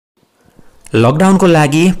लकडाउनको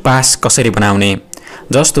लागि पास कसरी बनाउने?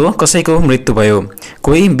 जस्तो कसैको मृत्यु भयो,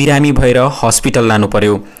 कोही बिरामी भएर हस्पिटल लानु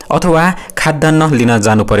पर्यो अथवा खाद्यान्न लिन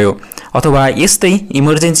जानु पर्यो अथवा यस्तै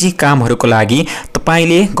इमर्जेन्सी कामहरूको लागि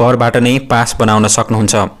तपाईले घरबाट नै पास बनाउन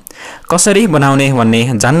सक्नुहुन्छ। कसरी बनाउने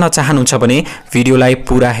भन्ने जान्न चाहनुहुन्छ भने भिडियोलाई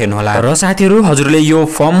पुरा हेर्नुहोला। र साथीहरु, हजुरले यो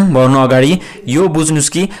फर्म भर्नु अगाडि यो बुझ्नुस्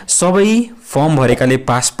कि सबै फर्म भरेकाले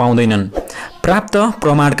पास पाउँदैनन्। प्राप्त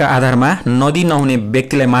प्रमाणका आधारमा नदी नहुने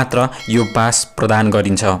व्यक्तिलाई मात्र यो पास प्रदान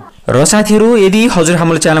गरिन्छ। र साथीहरु, यदि हजुर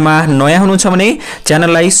हाम्रो च्यानलमा नयाँ हुनुहुन्छ भने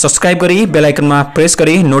च्यानललाई सब्स्क्राइब गरी बेल आइकनमा प्रेस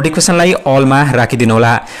गरी नोटिफिकेसनलाई अलमा राखिदिनु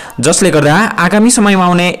होला, जसले गर्दा आगामी समयमा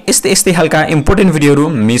आउने यस्तै खालका इम्पोर्टेन्ट भिडियोहरू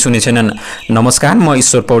मिस हुने छैनन्। नमस्कार, म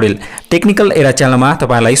ईश्वर पौडेल, टेक्निकल एरा च्यानलमा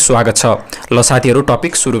तपाईलाई स्वागत छ। ल साथीहरु,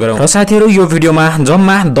 टपिक सुरु गरौँ। र साथीहरु, यो भिडियोमा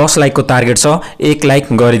जम्मा 10 लाइकको टार्गेट छ, 1 लाइक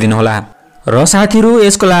गरिदिनु होला। र साथीहरु,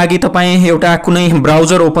 यसको लागि तपाई एउटा कुनै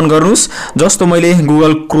ब्राउजर ओपन गर्नुस्। जस्तो मैले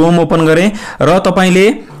गुगल क्रोम ओपन गरे र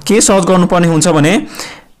तपाईले के सर्च गर्नुपर्ने हुन्छ भने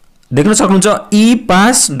देख्न सक्नुहुन्छ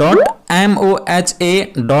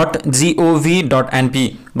epass.moha.gov.np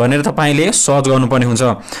भनेर तपाईले सर्च गर्नुपर्ने हुन्छ।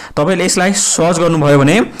 तपाईले यसलाई सर्च गर्नुभयो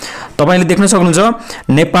भने तपाईले देख्न सक्नुहुन्छ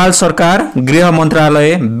नेपाल सरकार गृह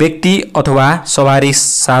मन्त्रालय व्यक्ति अथवा सवारी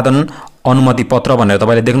साधन अनुमति पत्र भनेर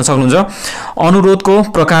तपाईले देख्न सक्नुहुन्छ। अनुरोधको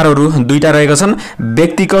प्रकारहरू दुईटा रहेका छन्,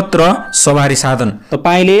 व्यक्तिगत र सवारी साधन।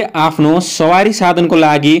 तपाईले आफ्नो सवारी साधनको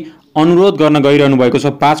लागि अनुरोध गर्न गइरहनु भएको छ,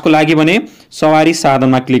 पासको लागि भने सवारी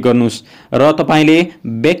साधनमा क्लिक गर्नुस्। र तपाईले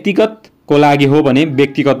व्यक्तिगतको लागि हो भने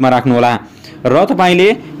व्यक्तिगतमा राख्नु होला। र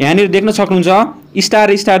तपाईले यहाँनिर देख्न सक्नुहुन्छ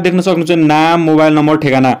स्टार देख्न सक्नुहुन्छ, नाम, मोबाइल नम्बर,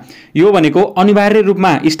 ठेगाना। यो भनेको अनिवार्य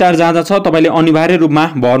रूपमा स्टार जहाँ छ तपाईले अनिवार्य रूपमा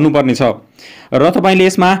भर्नुपर्ने छ। र तपाईले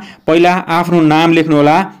यसमा पहिला आफ्नो नाम लेख्नु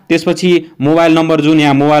होला, त्यसपछि मोबाइल नम्बर, जुन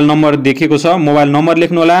यहाँ मोबाइल नम्बर देखेको छ मोबाइल नम्बर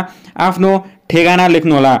लेख्नु होला, आफ्नो ठेगाना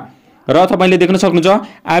लेख्नु होला। र तपाईले देख्न सक्नुहुन्छ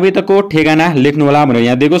आवेदकको ठेगाना लेख्नु होला भनेर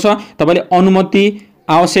यहाँ दिएको छ। तपाईले अनुमति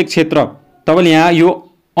आवश्यक क्षेत्र तपाईले यहाँ यो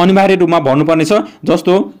अनिवार्य रूपमा भर्नुपर्ने छ।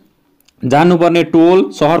 जस्तो जानुपर्ने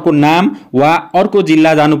टोल, शहरको नाम वा अर्को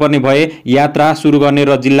जिल्ला जानुपर्ने भए यात्रा सुरु गर्ने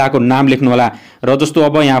र जिल्लाको नाम लेख्नु होला। र जस्तो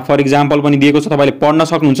अब यहाँ फर इक्जाम्पल पनि दिएको छ, तपाईले पढ्न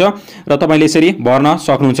सक्नुहुन्छ र तपाईले यसरी भर्न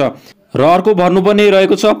सक्नुहुन्छ। र अर्को भर्नुपर्ने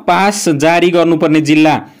रहेको छ पास जारी गर्नुपर्ने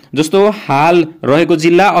जिल्ला। जस्तो हाल रहेको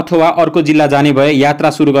जिल्ला अथवा अर्को जिल्ला जाने भए यात्रा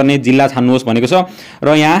सुरु गर्ने जिल्ला छान्नुहोस् भनेको छ।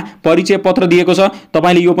 र यहाँ परिचय पत्र दिएको छ,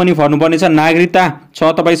 तपाईले यो पनि भर्नुपर्ने छ। नागरिकता छ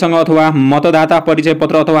तपाईसँग अथवा मतदाता परिचय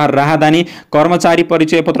पत्र अथवा राहदानी, कर्मचारी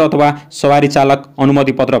परिचय पत्र अथवा सवारी चालक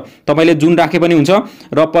अनुमति पत्र तपाईले जुन राखे पनि हुन्छ।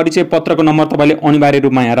 र परिचय पत्रको नम्बर तपाईले अनिवार्य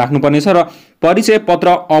रूपमा यहाँ राख्नुपर्ने छ। र परिचय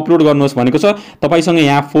पत्र अपलोड गर्नुहोस् भनेको छ। तपाईसँग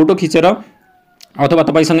यहाँ फोटो खिचेर अथवा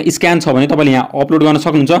तपाईसँग स्क्यान छ भने तपाईले यहाँ अपलोड गर्न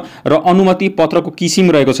सक्नुहुन्छ। र अनुमति पत्रको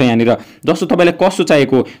किसिम रहेको छ यहाँनिर, जस्तो तपाईलाई कस्तो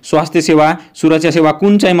चाहिएको, स्वास्थ्य सेवा, सुरक्षा सेवा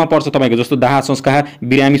कुन चाहिँमा पर्छ तपाईको, जस्तो दाह संस्कार,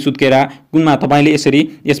 बिरामी सुत्केरा कुनमा तपाईले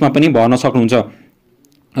यसरी यसमा पनि भर्न सक्नुहुन्छ।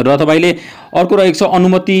 र तपाईले अर्को रहेको छ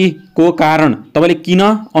अनुमतिको कारण, तपाईले किन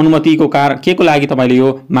अनुमतिको कारण के को लागि तपाईले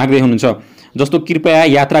यो माग्दै हुनुहुन्छ। जस्तो कृपया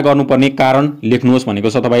यात्रा गर्नुपर्ने कारण लेख्नुहोस्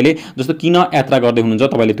भनेको छ तपाईले। जस्तो किन यात्रा गर्दै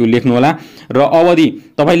हुनुहुन्छ तपाईले त्यो लेख्नु होला। र अवधि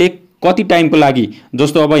तपाईले कति टाइमको लागि,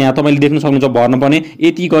 जस्तो अब यहाँ तपाईले देख्न सक्नुहुन्छ भर्नुपर्ने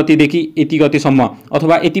यति गतेदेखि यति गतेसम्म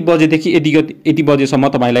अथवा यति बजेदेखि यति बजेसम्म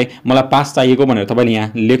तपाईलाई मलाई पास चाहिएको भनेर तपाईले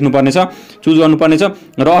यहाँ लेख्नुपर्ने छ, चुज गर्नुपर्ने छ।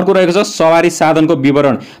 र अर्को रहेको छ सवारी साधनको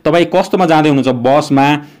विवरण, तपाई कस्तोमा जाँदै हुनुहुन्छ, बसमा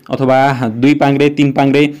अथवा 2 पाङ्ग्रे 3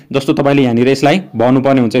 पाङ्ग्रे जस्तो तपाईले यहाँनिर यसलाई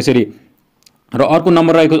भन्नुपर्ने हुन्छ यसरी। र अर्को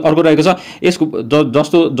रहेको छ यसको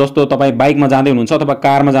जस्तो तपाईँ बाइकमा जाँदै हुनुहुन्छ अथवा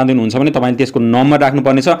कारमा जाँदै हुनुहुन्छ भने तपाईले त्यसको नम्बर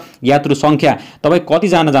राख्नुपर्ने छ। यात्रु संख्या तपाईँ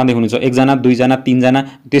कतिजना जाँदै हुनुहुन्छ, 1 जना 2 जना 3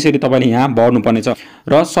 जना त्यसरी तपाईले यहाँ भर्नुपर्ने छ।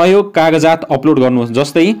 र सहयोग कागजात अपलोड गर्नुहोस्,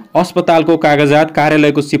 जस्तै अस्पतालको कागजात,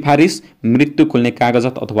 कार्यालयको सिफारिस, मृत्यु खुल्ने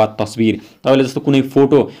कागजात अथवा तस्बिर। तपाईले जस्तो कुनै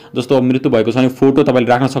फोटो, जस्तो मृत्यु भएको छ भने फोटो तपाईले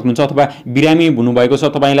राख्न सक्नुहुन्छ। अथवा बिरामी हुनुभएको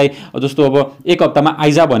छ तपाईलाई, जस्तो अब 1 हप्तामा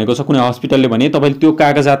आइजा भनेको छ कुनै हस्पिटलले भने तपाईले त्यो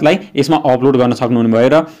कागजातलाई यसमा अपलोड गर्न सक्नुहुने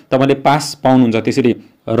भएर तपाईले पास पाउनुहुन्छ त्यसरी।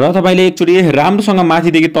 र तपाईले एकचोटी राम्रोसँग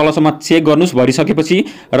माथिदेखि तलसम्म चेक गर्नुस् भरिसकेपछि,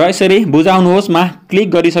 र यसरी बुझाउनुहोस्मा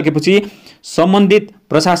क्लिक गरिसकेपछि सम्बन्धित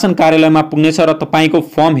प्रशासन कार्यालयमा पुग्नेछ र तपाईको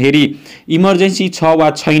फर्म हेरी इमर्जेन्सी छ वा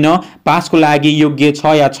छैन, पासको लागि योग्य छ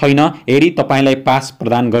या छैन हेरी तपाईलाई पास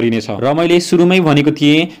प्रदान गरिनेछ। र मैले सुरुमै भनेको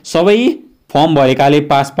थिएँ सबै फर्म भरेकाले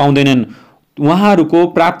पास पाउँदैनन्। उहाँहरूको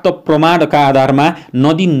प्राप्त प्रमाणका आधारमा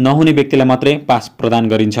नदी नहुने व्यक्तिलाई मात्रै पास प्रदान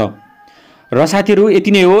गरिन्छ। र साथीहरु,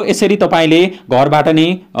 यति नै हो। यसरी तपाईले घरबाट नै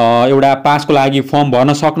एउटा पासको लागि फर्म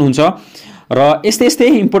भर्न सक्नुहुन्छ। र यस्तै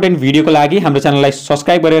इम्पोर्टेन्ट भिडियोको लागि हाम्रो च्यानललाई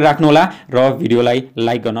सब्स्क्राइब गरेर राख्नु होला र भिडियोलाई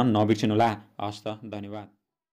लाइक गर्न नबिर्सनु होला। हस् त, धन्यवाद।